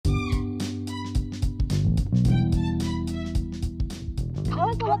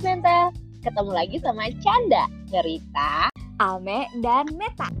Halo Sobat Mental, ketemu lagi sama Canda, Cerita, Ame, dan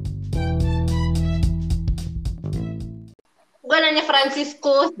Meta. Gue nanya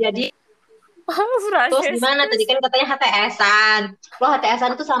Franciscus, jadi terus gimana tadi kan katanya HTS-an. Lo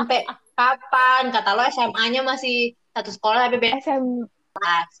HTS-an tuh sampai kapan? Kata lo SMA-nya masih satu sekolah tapi beda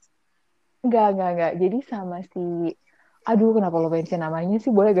kelas. Enggak. Jadi sama si... Aduh, kenapa lo mention namanya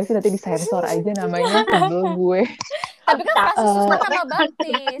sih? Boleh gak sih nanti disensor aja namanya? Sebel gue. Tapi kan Franciscus kan nama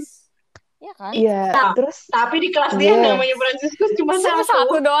baptis. Iya kan? Iya, terus... Tapi di kelas dia namanya Franciscus cuma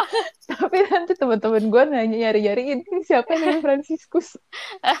satu doang. Tapi nanti teman-teman gue nyari-nyariin siapa yang namanya Franciscus.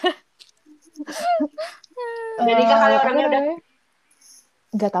 Udah nikah kali orangnya udah.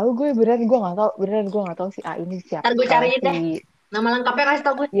 Gak tahu gue beneran gue nggak tahu si A ini siapa. Ntar gue cariin deh. Nama lengkapnya kasih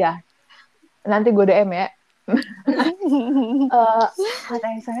tau gue. Iya. Nanti gue DM ya.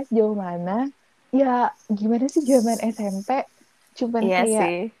 Katanya saya sejauh mana? Ya gimana sih zaman SMP? Cuman Iya kayak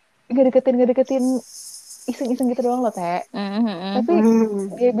sih. nggak deketin iseng-iseng gitu doang loh Teh. Tapi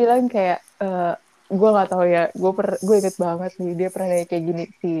dia bilang kayak gue nggak tahu ya. Gue inget banget nih dia pernah nanya kayak gini,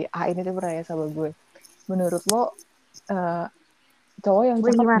 si A ini tuh pernah nanya sama gue. Menurut lo cowok yang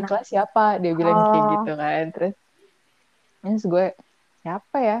cakep di kelas siapa? Dia bilang kayak gitu kan. Terus gue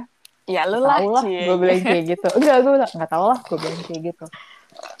siapa ya? Ya lu lah, lah, gue bilang kayak gitu. Enggak, gue nggak tahu lah, gue bilang kayak gitu.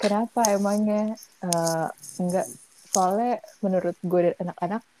 Kenapa emangnya? Enggak, soalnya menurut gue dan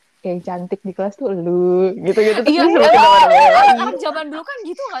anak-anak yang cantik di kelas tuh lu, gitu-gitu. Iya, anak zaman dulu kan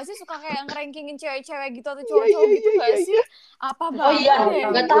gitu gak sih? Suka kayak nge-rankingin cewek-cewek gitu atau cowok-cowok gitu gak sih? Apa banget? Oh iya,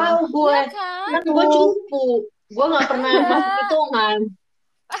 nggak tahu gue. Kan gue cupu. Gue nggak pernah masuk hitungan.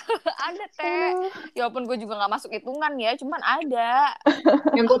 Ada Teh. Ya walaupun gue juga gak masuk hitungan ya, cuman ada.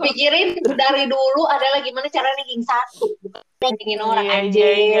 Yang gue pikirin dari dulu adalah gimana cara ranking satu, bukan rankingin orang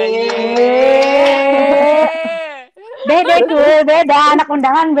anjing. Beda anak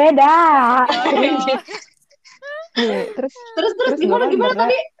undangan beda. Terus gimana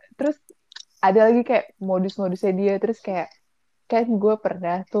tadi? Terus ada lagi kayak modus-modusnya dia, terus kayak kan gue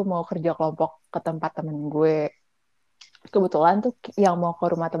pernah tuh mau kerja kelompok ke tempat temen gue. Kebetulan tuh yang mau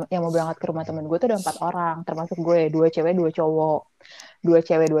berangkat ke rumah temen gue tuh ada 4 orang, termasuk gue, 2 cewek 2 cowok, 2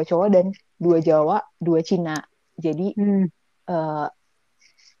 cewek 2 cowok dan 2 Jawa 2 Cina. Jadi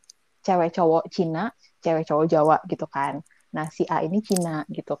cewek cowok Cina, cewek cowok Jawa gitu kan. Nah si A ini Cina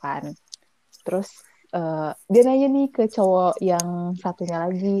gitu kan. Terus dia nanya nih ke cowok yang satunya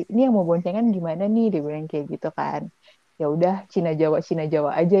lagi, ini yang mau boncengan gimana nih? Dia bilang kayak gitu kan. Ya udah Cina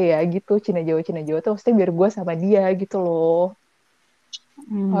Jawa aja ya gitu. Cina Jawa tuh maksudnya biar gue sama dia gitu loh.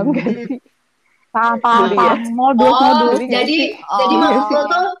 Paham gak sih? Paham. Modus. Jadi maksud lo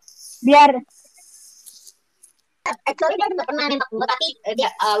tuh biar actually dia nggak pernah nembak gue, tapi dia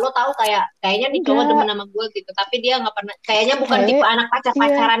lo tahu kayaknya nih cowok demen sama gue gitu, tapi dia nggak pernah, kayaknya bukan tipe anak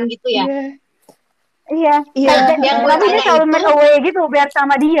pacaran gitu ya. Iya. Yang tapi dia selalu make away gitu biar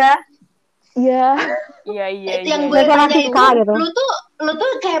sama dia. Iya. Yang gue tanya itu, gitu. Lu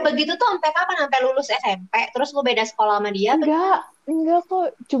tuh kayak begitu tuh sampai kapan? Sampai lulus SMP, terus lu beda sekolah sama dia? Enggak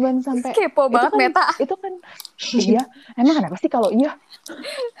kok, cuman sampai kepo banget kan, Meta. Itu kan iya. Emang kenapa sih kalau iya?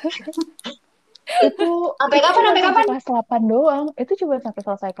 Itu sampai kapan? Kelas 8 doang. Itu cuma sampai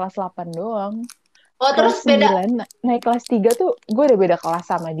selesai kelas 8 doang. Oh, terus beda. Naik kelas 3 tuh gue udah beda kelas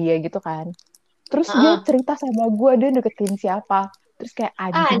sama dia gitu kan. Terus dia cerita sama gue, dia deketin siapa. Terus kayak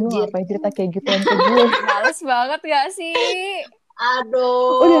anjing lu ngapain cerita kayak gituan ke gue. Males banget gak sih?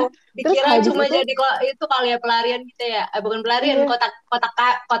 Aduh. Udah, dikira cuma itu, jadi itu kali ya pelarian gitu ya. Bukan pelarian, kotak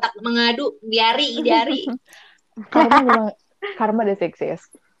mengadu, diari. Karma the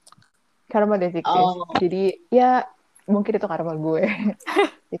sexiest. Jadi ya mungkin itu karma gue.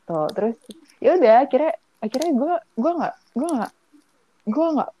 Gitu. Terus ya udah akhirnya gue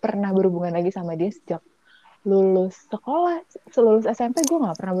nggak pernah berhubungan lagi sama dia sejak lulus SMP. Gue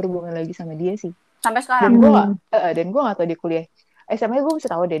nggak pernah berhubungan lagi sama dia sih sampai sekarang. Dan gue nggak tahu di kuliah. SMA gue mesti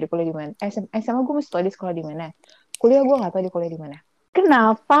tahu deh di kuliah di mana. SMA gue mesti tahu di sekolah di mana. Kuliah gue nggak tahu di kuliah di mana.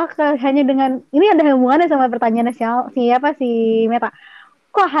 Kenapa hanya dengan ini ada hubungannya sama pertanyaan si Meta?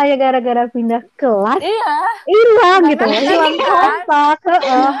 Kok hanya gara-gara pindah kelas hilang gitu ya, hilang kontak.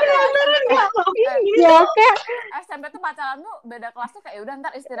 Ya kayak SMP tuh pacaran tuh beda kelas tuh kayak udah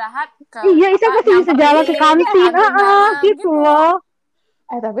ntar istirahat ke iya itu pasti bisa jalan ke kantin gitu loh.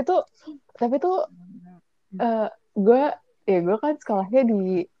 Tapi tuh gue kan sekolahnya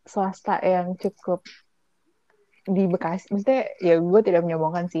di swasta yang cukup di Bekasi, maksudnya ya gue tidak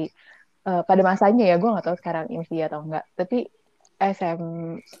menyombongkan sih pada masanya ya, gue nggak tahu sekarang ini atau enggak, tapi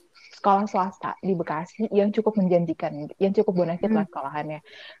sekolah swasta di Bekasi yang cukup menjanjikan, yang cukup bonafit lah sekolahannya,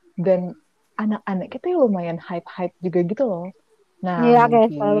 dan anak-anak kita lumayan hype juga gitu loh. Nah, Iya, oke,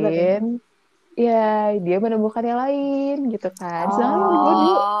 selalu betul. mungkin ya dia menemukan yang lain gitu kan. Sedangkan gue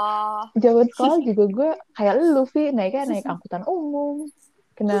dulu zaman sekolah juga gue kayak lu, Vi, naik angkutan umum,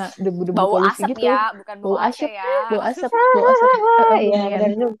 kena debu-debu Bau polusi asap gitu. ya, bukan bau AC asap, ya. bau asap Iya, hunian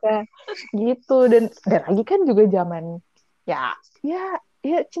benar juga. gitu. Dan lagi kan juga zaman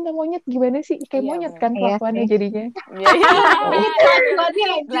ya cinta monyet gimana sih, kayak Iya, monyet bener. kan Iya kelakuannya sih. jadinya. Iya. Kelakuannya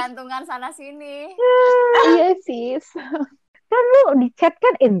aja. Gelantungan sana sini. Iya sis. Kan lu di chat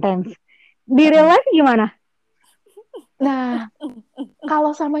kan intens. Di real life gimana? Nah,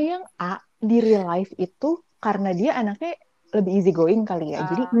 kalau sama yang A di real life itu karena dia anaknya lebih easy going kali ya.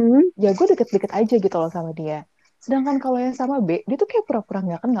 Jadi ya gue deket-deket aja gitu loh sama dia. Sedangkan kalau yang sama B, dia tuh kayak pura-pura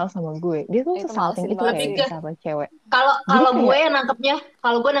nggak kenal sama gue. Dia tuh Itu sesalting malesin itu banget kayaknya sih. sama cewek. Kalau Jadi gue kayak, yang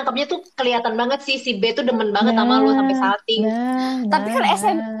nangkepnya, tuh kelihatan banget sih si B tuh demen banget sama lu sampai salting. Tapi kan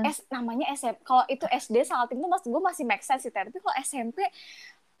namanya SMP. Kalau itu SD salting tuh maksud gue masih make sense sih. Tapi kalau SMP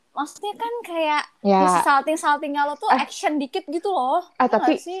maksudnya kan kayak ya, salting-saltingnya lo tuh action dikit gitu loh.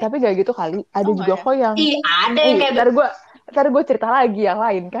 tapi gak gitu kali. Ada juga kok yang Ada yang kayak ntar gue cerita lagi yang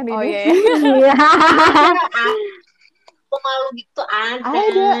lain kan ini. Oh iya. Iya. malu gitu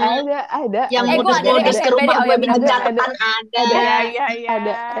ada. Yang modus-modus ke rumah gue bikin catatan ada. Iya.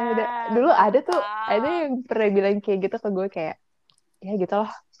 Ada. Dulu ada tuh, ada yang pernah bilang kayak gitu ke gue kayak, ya gitu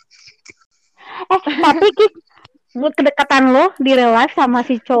lah. Tapi kedekatan lo di real life sama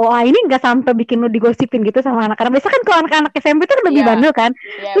si cowok ini nggak sampai bikin lo digosipin gitu sama anak-anak. Biasa kan kalau anak-anak SMP tuh lebih bandel kan,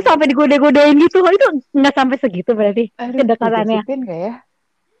 terus sampai digoda-godain gitu. Itu nggak sampai segitu berarti kedekatannya. Digosipin nggak ya?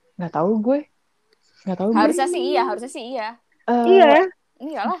 Nggak tahu gue. Harusnya sih iya. Iya.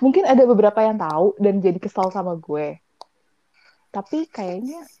 Iyalah. Mungkin ada beberapa yang tahu dan jadi kesal sama gue. Tapi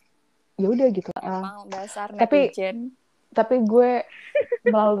kayaknya ya udah gitu. Emang dasar netizen. Tapi gue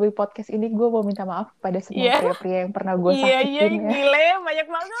melalui podcast ini gue mau minta maaf pada semua pria-pria yang pernah gue sakitin. Iya, gile, banyak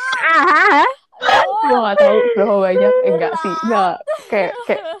banget. Gue gak tahu berapa banyak. Enggak sih, enggak.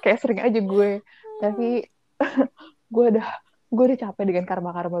 Kayak sering aja gue. Tapi gue udah capek dengan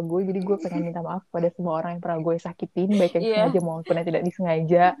karma-karma gue. Jadi gue pengen minta maaf pada semua orang yang pernah gue sakitin, baik yang sengaja maupun yang tidak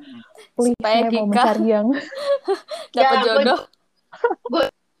disengaja. Please, saya mau mencari yang dapat jodoh.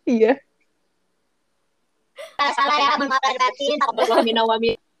 Iya. Salah ya, mama batin,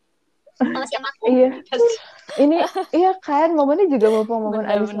 Iya. Ini iya kan, momennya juga momen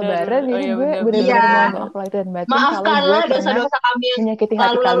habis lebaran, jadi gue benar-benar mohon maaf lahir dan batin. Maafkanlah dosa-dosa kami yang menyakiti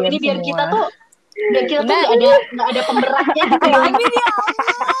hati kalian ini biar semua. kita tuh nggak ada pemberatnya gitu ya. Amin ya Allah.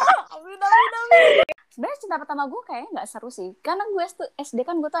 Amin. Sebenarnya cinta pertama gue kayaknya nggak seru sih, karena gue SD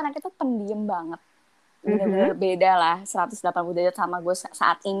kan gue tuh anaknya tuh pendiam banget. Bener-bener beda lah 180 derajat sama gue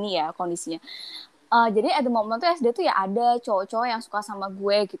saat ini ya kondisinya. Jadi at the moment tuh SD tuh ya ada cowok-cowok yang suka sama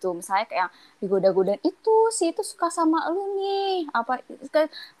gue gitu. Misalnya kayak yang digoda-godain, itu suka sama lu nih.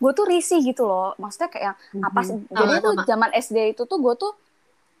 Gue tuh risih gitu loh. Maksudnya kayak apa sih? Jadi tuh zaman SD itu tuh gue tuh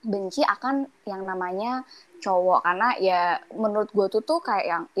benci akan yang namanya cowok. Karena ya menurut gue tuh kayak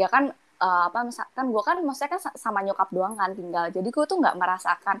yang, ya kan misalkan gue kan maksudnya kan sama nyokap doang kan tinggal. Jadi gue tuh gak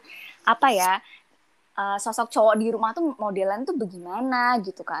merasakan sosok cowok di rumah tuh modelan tuh bagaimana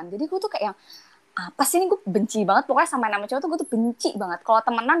gitu kan. Jadi gue tuh kayak yang, apa sih ini, gue benci banget pokoknya sama nama cowok tuh gue tuh benci banget. Kalau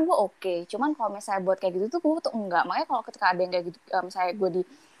temenan gue oke, cuman kalau misalnya buat kayak gitu tuh gue tuh enggak. Makanya kalau ketika ada yang kayak gitu, misalnya gue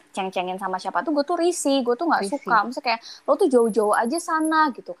diceng-cengin sama siapa tuh gue tuh risih, gue tuh nggak suka. Misalnya kayak lo tuh jauh-jauh aja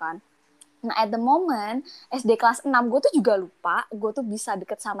sana gitu kan. Nah at the moment SD kelas 6 gue tuh juga lupa gue tuh bisa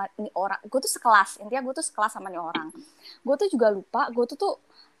deket sama ini orang. Gue tuh sekelas, intinya gue tuh sekelas sama ini orang. Gue tuh juga lupa gue tuh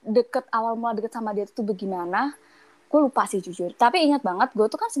awal mula deket sama dia tuh bagaimana. Gue lupa sih jujur, tapi ingat banget gue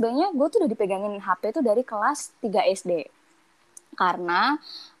tuh kan sebenarnya gue tuh udah dipegangin HP tuh dari kelas 3 SD karena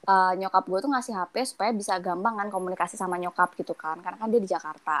nyokap gue tuh ngasih HP supaya bisa gampang kan komunikasi sama nyokap gitu kan, karena kan dia di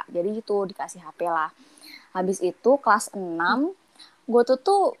Jakarta, jadi itu dikasih HP lah. Habis itu kelas 6 gue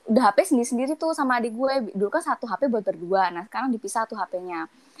tuh udah HP sendiri-sendiri tuh sama adik gue. Dulu kan satu HP buat berdua, nah sekarang dipisah tuh HP-nya.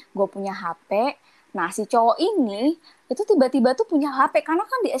 Gue punya HP, nah si cowok ini itu tiba-tiba tuh punya HP, karena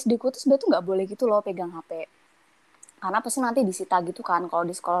kan di SD gue tuh sebenarnya tuh nggak boleh gitu loh pegang HP. Karena pasti nanti disita gitu kan kalau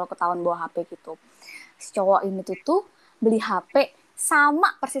di sekolah ketahuan bawa HP gitu. Si cowok ini tuh beli HP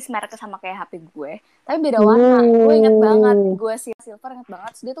sama persis mereknya sama kayak HP gue, tapi beda warna. Gue inget banget, gue silver inget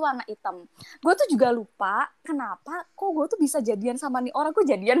banget, dia tuh warna hitam. Gue tuh juga lupa kenapa kok gue tuh bisa jadian sama nih orang. Gue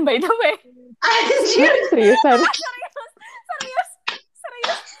jadian by the way. Anjir, seriusan. Serius.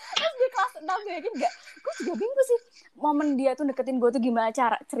 Terus di kelas 6 yakin gak? Gue juga bingung sih. Momen dia tuh deketin gue tuh gimana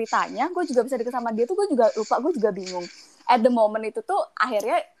cara ceritanya, gue juga bisa deket sama dia tuh gue juga lupa, gue juga bingung. At the moment itu tuh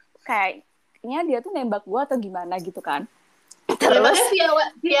akhirnya kayaknya dia tuh nembak gue atau gimana gitu kan. Terus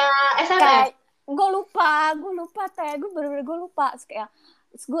via SMS. gue lupa teh, gue bener-bener gue lupa.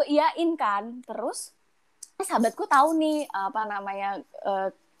 Terus gue iyain kan, terus sahabatku tahu nih apa namanya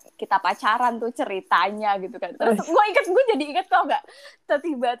kita pacaran tuh ceritanya gitu kan. Terus gue jadi inget tau gak,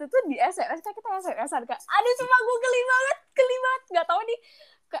 tiba-tiba tuh di SMS kan kita SMS-an kan, aduh cuma gue geli banget nggak tahu nih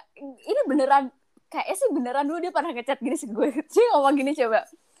ini beneran kayaknya sih beneran dulu dia pernah ngechat gini sih gue sih ngomong gini, coba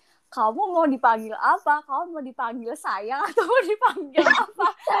kamu mau dipanggil apa? Kamu mau dipanggil sayang atau mau dipanggil apa?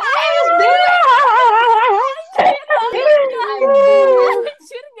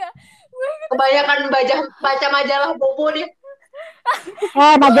 Anjir gak? Kebanyakan baca majalah Bobo nih.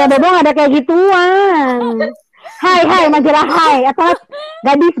 Majalah Bobo gak ada kayak gituan. Hai majalah hai atau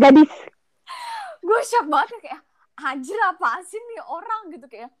gadis. Gue shock banget kayak anjir apa sih nih orang gitu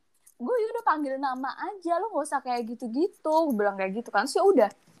kayak. Gue udah panggil nama aja, lo gak usah kayak gitu-gitu. Gue bilang kayak gitu kan, sih udah.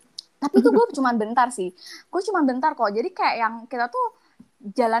 Tapi itu gue cuma bentar sih. Gue cuma bentar kok. Jadi kayak yang kita tuh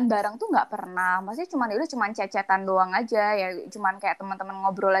jalan bareng tuh nggak pernah. Maksudnya cuma cecetan doang aja ya. Cuman kayak teman-teman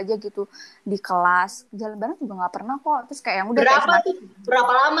ngobrol aja gitu di kelas. Jalan bareng juga nggak pernah kok. Terus kayak yang udah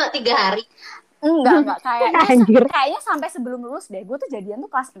berapa lama? 3 hari? Enggak kayaknya sampai sebelum lulus deh. Gue tuh jadian tuh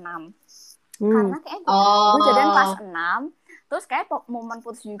kelas 6. Karena kayak gue jadian kelas 6. Terus kayak momen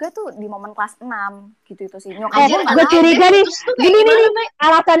putus juga tuh di momen kelas 6 gitu itu sih. Gue curiga nih. Gini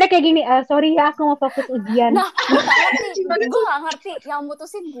alasannya kayak gini. Sorry ya aku mau fokus ujian. Nah, gue gak ngerti yang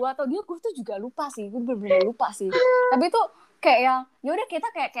mutusin gue atau dia. Gue tuh juga lupa sih. Gue bener-bener lupa sih. Tapi tuh kayak yang yaudah kita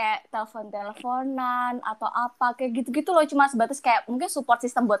kayak teleponan atau apa kayak gitu-gitu loh. Cuma sebatas kayak mungkin support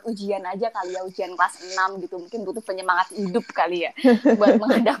system buat ujian aja kali ya. Ujian kelas 6 gitu. Mungkin butuh penyemangat hidup kali ya buat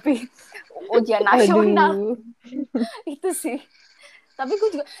menghadapi ujian nasional. Itu sih. Tapi gue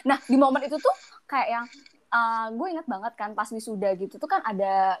juga di momen itu tuh kayak yang gue ingat banget kan pas wisuda gitu tuh kan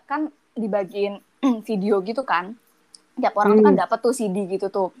ada kan dibagiin video gitu kan. Tiap orang tuh kan dapet tuh CD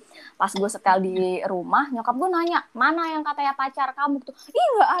gitu tuh. Pas gue setel di rumah, nyokap gue nanya, mana yang katanya pacar kamu tuh? Ih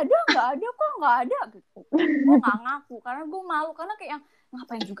nggak ada gitu. Gue nggak ngaku karena gue malu, karena kayak yang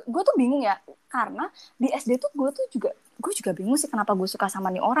ngapain juga. Gue tuh bingung ya, karena di SD tuh gue juga bingung sih kenapa gue suka sama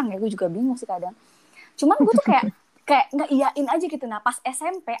nih orang ya. Gue juga bingung sih kadang. Cuman gue tuh kayak nggak iyain aja gitu. Nah pas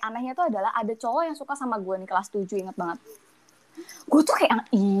SMP anehnya tuh adalah ada cowok yang suka sama gue nih kelas 7, ingat banget. Gue tuh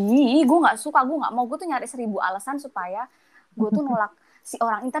kayak gue nggak suka, gue nggak mau, gue tuh nyari 1000 alasan supaya gue tuh nolak si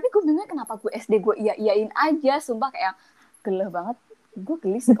orang ini. Tapi gue bingung kenapa gue SD gue iyain aja, sumpah kayak geleh banget. Gue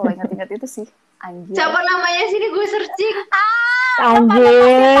geli sih kalau ingat-ingat itu sih. Anjir. Siapa namanya sih, gue searching.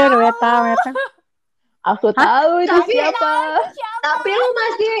 Anjir, Meta. Aku tahu itu siapa. Tapi lu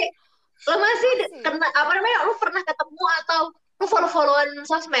masih kena apa namanya? Lu pernah ketemu atau lu follow-followan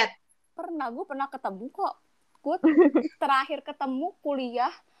sosmed? Gue pernah ketemu kok. Gue terakhir ketemu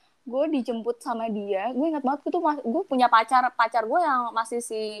kuliah, gue dijemput sama dia. Iya. Gue ingat banget gue punya pacar gue yang masih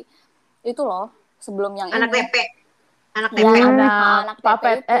si itu loh, sebelum yang anak ini. Anak TP. TP. Anak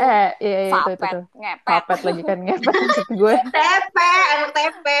papet. Iya, Itu. Ngepet. Papet lagi kan ngepet maksud gue. Anak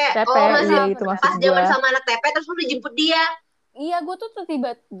TP. Oh, masih iya, itu maksud pas zaman sama anak TP terus lu dijemput dia. Iya, gue tuh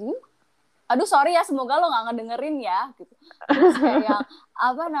tiba-tiba aduh sorry ya, semoga lo gak ngedengerin ya gitu. Terus kayak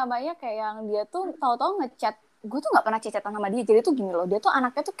apa namanya, kayak yang dia tuh tahu-tahu ngechat. Gue tuh gak pernah cecetan sama dia. Jadi tuh gini loh, dia tuh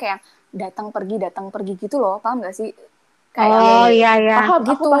anaknya tuh kayak datang pergi gitu loh, paham gak sih? Kayak iya. Paham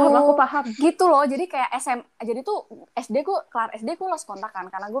gitu. Aku paham. Gitu loh, jadi kayak jadi tuh kelar SD gue lost kontak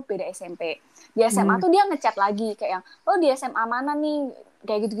kan, karena gue beda SMP. Di SMA tuh dia ngechat lagi kayak yang, lo di SMA mana nih?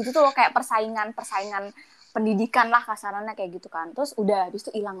 Kayak gitu-gitu tuh loh, kayak persaingan pendidikan lah kasarannya kayak gitu kan. Terus udah habis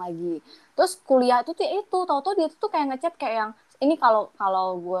itu hilang lagi. Terus kuliah itu tahu-tahu dia tuh kayak ngechat kayak yang ini, kalau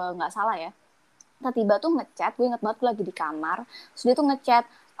gue nggak salah ya, tiba-tiba tuh ngechat, gue inget banget gue lagi di kamar, terus dia tuh ngechat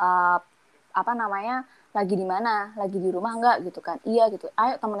apa namanya, lagi di mana, lagi di rumah nggak gitu kan. Iya gitu,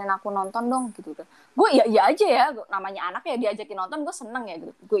 ayo temenin aku nonton dong gitu kan. Gue iya aja ya, namanya anak ya diajakin nonton gue seneng ya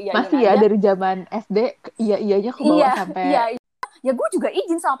gitu. Gue iya masih ya aja. Dari zaman SD iya-iyanya ke bawah sampai iya. Ya gue juga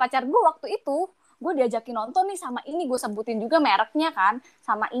izin sama pacar gue waktu itu. Gue diajakin nonton nih sama ini, gue sebutin juga mereknya kan,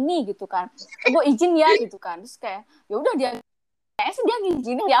 sama ini gitu kan. Gue izin ya gitu kan. Terus kayak ya udah dia sih dia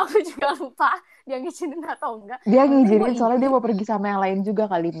ngizinin ya, aku juga lupa dia ngizinin atau enggak. Dia ngizinin soalnya dia mau pergi sama yang lain juga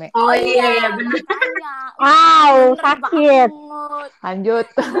kali, Me. Oh iya benar. Wow, sakit. Lanjut.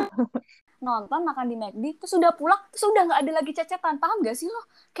 Nonton, makan di McD, terus udah pulang, terus udah nggak ada lagi cecetan, paham gak sih lo?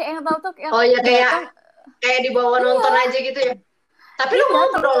 Kayak yang tahu tuh kayak. Oh iya, kayak dibawa nonton aja gitu ya. Tapi lu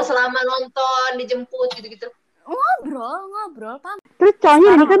ngobrol selama nonton, dijemput gitu-gitu. Ngobrol, paham. Terus cowoknya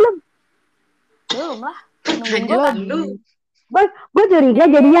ini kan belum lah. Gue curiga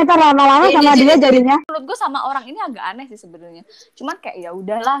jadinya ntar lama-lama sama dia jadinya. Menurut gue sama orang ini agak aneh sih sebenarnya. Cuman kayak ya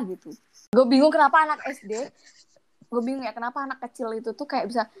udahlah gitu. Gue bingung kenapa anak SD gue bingung ya kenapa anak kecil itu tuh kayak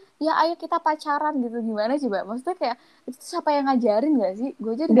bisa ya ayo kita pacaran gitu, gimana coba, maksudnya kayak itu siapa yang ngajarin gak sih,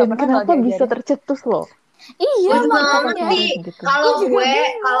 gue jadi nggak Dan pernah kalau kenapa bisa diajarin. tercetus loh? Iya Gue juga nggak makanya ngerti. Gitu.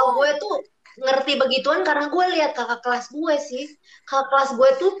 Kalau gue tuh ngerti begituan karena gue lihat kakak kelas gue sih. Kakak kelas gue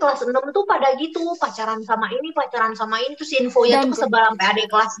tuh kelas 6 tuh pada gitu, pacaran sama ini, terus infonya Dan tuh kesebar sampai adik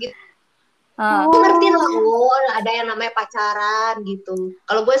kelas gitu. Ah. Gue ngerti lah, ada yang namanya pacaran gitu.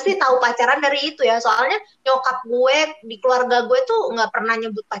 Kalau gue sih tahu pacaran dari itu ya, soalnya nyokap gue di keluarga gue tuh nggak pernah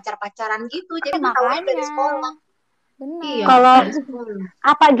nyebut pacaran gitu, jadi gue tahunya dari sekolah. Benar. Iya, Kalau dari sekolah.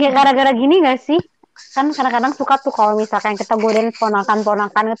 apa gara-gara gini gak sih? Kan kadang-kadang suka tuh kalau misalkan kita godain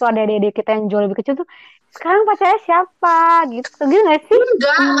ponakan-ponakan itu ada adik kita yang jauh lebih kecil tuh, sekarang pacarnya siapa gitu gak sih?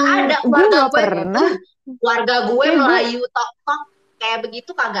 Enggak ada Gue gak pernah. Keluarga gue Kayak Melayu tok-tok kayak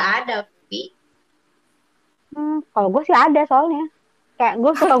begitu kagak ada, Pi. Kalau gue sih ada soalnya. Kayak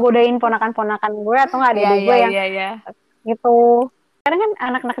gue suka godain ponakan-ponakan gue atau nggak ada gue yang gitu. Kadang kan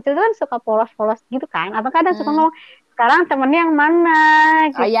anak-anak kecil itu kan suka polos-polos gitu kan. Atau kadang suka ngomong, sekarang temennya yang mana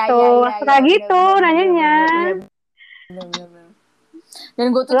gitu. Suka gitu nanyanya. Bener. Dan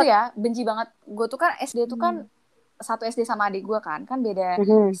gue tuh ya benci banget. Gue tuh kan SD tuh kan satu SD sama adik gue kan beda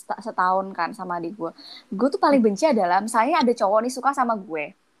setahun kan sama adik gue. Gue tuh paling benci adalah misalnya ada cowok nih suka sama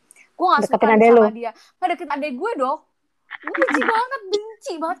gue nggak suka sama dia, nggak deket adek gue dong. Gue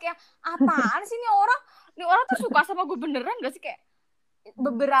benci banget kayak apaan sih nih orang tuh suka sama gue beneran gak sih, kayak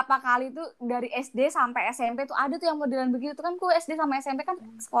beberapa kali tuh dari SD sampai SMP tuh ada tuh yang modelan begitu tuh kan. Gue SD sama SMP kan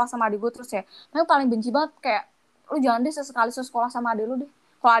sekolah sama adik gue terus ya, tapi paling benci banget kayak lu jangan deh sesekali sekolah sama adik lu deh.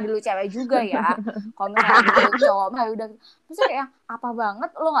 Kalau adik lu cewek juga ya, kalau misalnya adik lu cowok mah udah. Terus kayak apa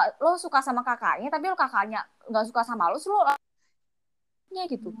banget lo suka sama kakaknya tapi lo kakaknya nggak suka sama lo nya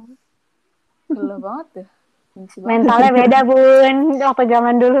gitu. Gila banget deh. Mentalnya beda Bun, waktu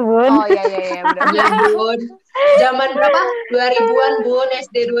zaman dulu Bun. Oh iya benar Bun. Zaman berapa? 2000-an Bun,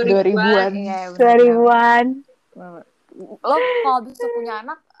 SD 2000-an. Iya, 2000-an. Lo kalau bisa punya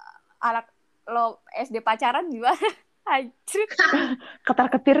anak lo SD pacaran gimana? Anjir.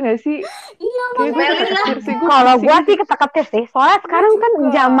 Ketar-ketir gak sih? Iya kalau gue sih ketar-ketir sih. Soalnya sekarang kan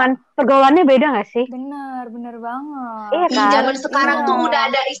zaman pergaulannya beda gak sih? Bener banget. Iya kan? Zaman sekarang tuh udah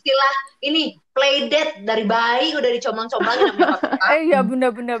ada istilah ini playdate, dari bayi udah dicomlang-comlangin sama kakak. Iya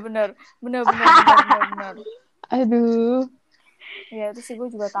bener. Aduh. Ya itu sih gue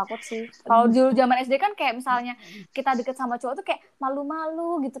juga takut sih. Kalau dulu zaman SD kan kayak misalnya kita deket sama cowok tuh kayak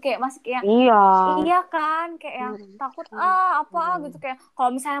malu-malu gitu, kayak masih kayak iya kan, kayak yang takut apa gitu, kayak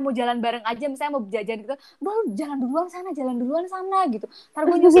kalau misalnya mau jalan bareng aja, misalnya mau jajan gitu, udah jalan duluan sana gitu. Ntar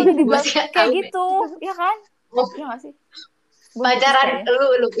gue nyusul di belakang kayak gitu, ya kan? Iya nggak sih? Pacaran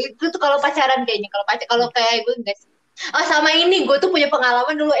lu itu tuh kalau pacaran kayaknya, kalau kayak gue enggak sih. Oh sama ini gue tuh punya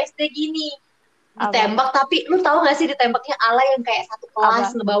pengalaman dulu SD gini. Ditembak, tapi lu tahu gak sih ditembaknya ala yang kayak satu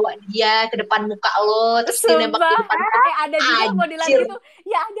kelas ngebawa dia ke depan muka lo terus dinembak di depan muka. Ada juga modelan gitu.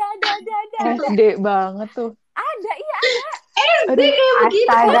 Ya ada. SD banget tuh. Ada. SD kayak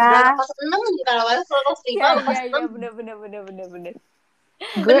begitu. Kelas 6 kalau kelas 5 Iya bener.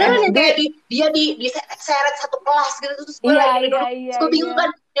 Beneran yang kayak dia diseret satu kelas gitu, terus gue lagi duduk, terus gue bingung kan,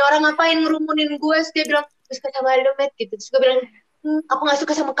 ini orang ngapain ngerumunin gue, terus dia bilang, terus kata Mbak Domet gitu, terus gue bilang, aku gak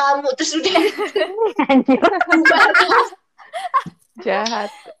suka sama kamu, terus udah jahat.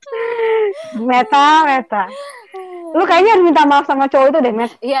 Meta lu kayaknya harus minta maaf sama cowok itu deh,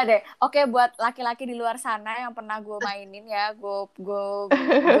 Met. Iya deh. Oke, buat laki-laki di luar sana yang pernah gue mainin ya, gue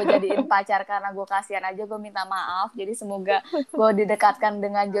jadiin pacar karena gue kasihan aja, gue minta maaf. Jadi semoga gue didekatkan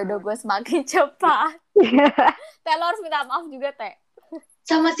dengan jodoh gue semakin cepat. Teh, lo harus minta maaf juga, Teh.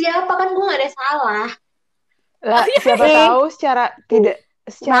 Sama siapa, kan gue gak ada salah. Lah, siapa tahu secara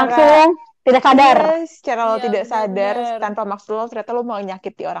langsung tidak sadar. Secara lo tidak sadar, tanpa maksud lo ternyata lo mau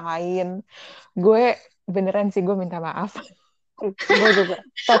nyakiti orang lain. Gue beneran sih, gue minta maaf. Gue juga.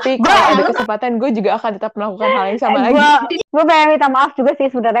 Tapi kalau ada kesempatan, gue juga akan tetap melakukan hal yang sama lagi. Gue pengen minta maaf juga sih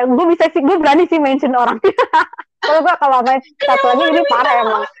sebenarnya. Gue berani sih mention orang. Kalau main satu lagi ini parah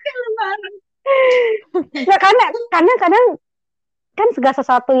emang. Ya karena kadang kan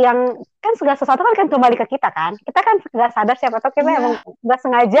segala sesuatu kan kembali ke kita kan. Kita kan nggak sadar, siapa tahu kita emang nggak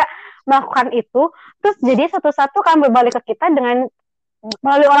sengaja melakukan itu, terus jadi satu-satu kan berbalik ke kita dengan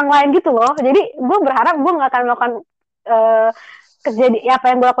melalui orang lain gitu loh. Jadi gue berharap gue nggak akan melakukan apa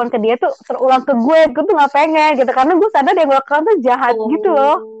yang gue lakukan ke dia tuh terulang ke gue tuh nggak pengen gitu, karena gue sadar yang gue lakukan tuh jahat gitu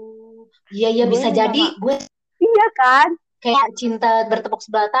loh. Iya bisa jadi gue iya kan kayak cinta bertepuk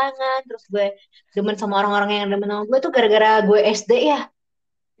sebelah tangan, terus gue demen sama orang-orang yang demen sama gue tuh gara-gara gue SD ya.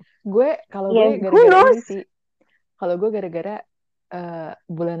 Gue gara-gara ini sih. Kalau gue gara-gara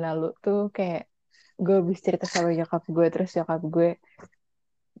bulan lalu tuh kayak gue habis cerita sama nyokap gue, terus nyokap gue,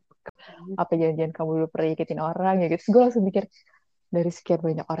 apa jangan-jangan kamu dulu pernah nyakitin orang ya gitu. Terus gue langsung mikir, dari sekian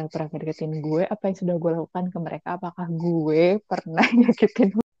banyak orang yang pernah ngedeketin gue, apa yang sudah gue lakukan ke mereka, apakah gue pernah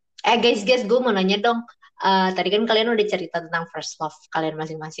nyakitin? Guys, gue mau nanya dong. Tadi kan kalian udah cerita tentang first love kalian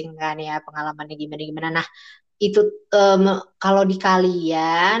masing-masing kan ya, pengalamannya gimana-gimana. Nah, itu kalau di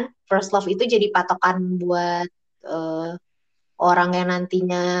kalian, first love itu jadi patokan buat orang yang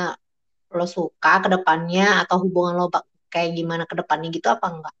nantinya lo suka ke depannya, atau hubungan lo kayak gimana ke depannya gitu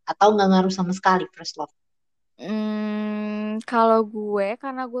apa enggak? Atau enggak ngaruh sama sekali first love? Kalau gue,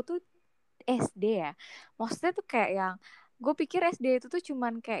 karena gue tuh SD ya, maksudnya tuh kayak yang gue pikir SD itu tuh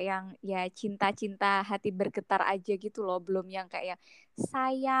cuman kayak yang ya cinta-cinta hati bergetar aja gitu loh, belum yang kayak yang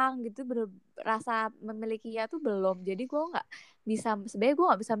sayang gitu, rasa memilikinya tuh belum. Jadi gue nggak bisa, sebenarnya gue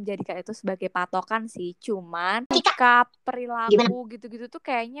nggak bisa menjadikan itu sebagai patokan sih, cuman sikap perilaku gitu-gitu tuh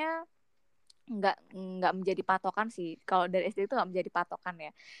kayaknya nggak menjadi patokan sih. Kalau dari SD itu nggak menjadi patokan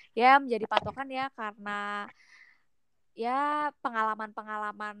ya. Ya menjadi patokan ya karena ya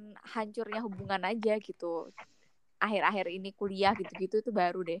pengalaman-pengalaman hancurnya hubungan aja gitu. Akhir-akhir ini kuliah gitu-gitu itu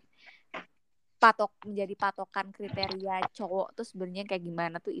baru deh menjadi patokan kriteria cowok tuh sebenarnya kayak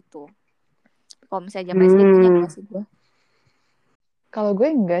gimana tuh itu. Kalau misalnya zaman SD kayaknya enggak sih gue. Kalau gue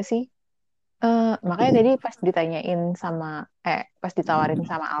enggak sih. Makanya tadi pas ditawarin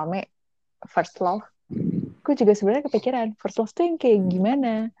sama Alme first love, gue juga sebenarnya kepikiran first love tuh yang kayak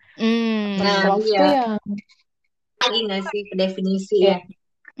gimana. First love tuh yang lagi nggak sih definisi ya?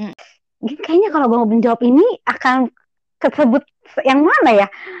 Kayaknya kalau gue mau menjawab ini akan kesebut yang mana ya?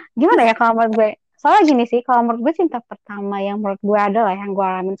 Gimana ya kalau menurut gue? Soalnya gini sih, kalau menurut gue cinta pertama yang menurut gue adalah yang gue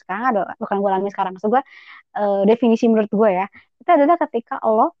alamin sekarang adalah, bukan gue alamin sekarang, maksud gue definisi menurut gue ya, itu adalah ketika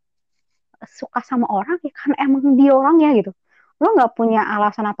lo suka sama orang ya karena emang dia orangnya gitu. Lo nggak punya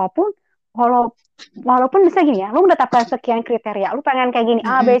alasan apapun, walaupun bisa gini ya, lo menetapkan sekian kriteria, lo pengen kayak gini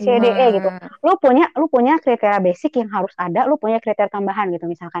A B C D E gitu, lo punya kriteria basic yang harus ada, lo punya kriteria tambahan gitu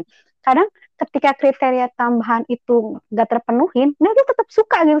misalkan. Kadang ketika kriteria tambahan itu gak terpenuhin, nah lo tetap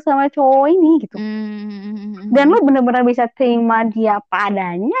suka gitu sama cowok ini gitu, dan lo benar-benar bisa terima dia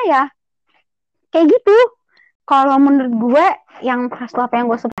padanya ya, kayak gitu. Kalau menurut gue yang first love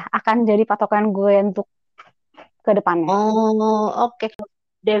yang gue suka akan jadi patokan gue untuk ke depannya. Oh, oke.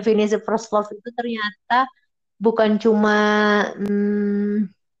 Definisi first love itu ternyata bukan cuma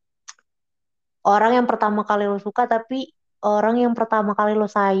orang yang pertama kali lo suka, tapi orang yang pertama kali lo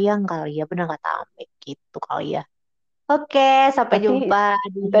sayang kali ya, benar kata Ame gitu kali ya. Oke, sampai jumpa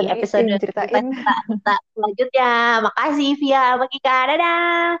di episode cerita selanjutnya. Makasih Via, sama Kika,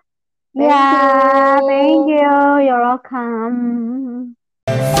 dadah. Thank you. You're welcome.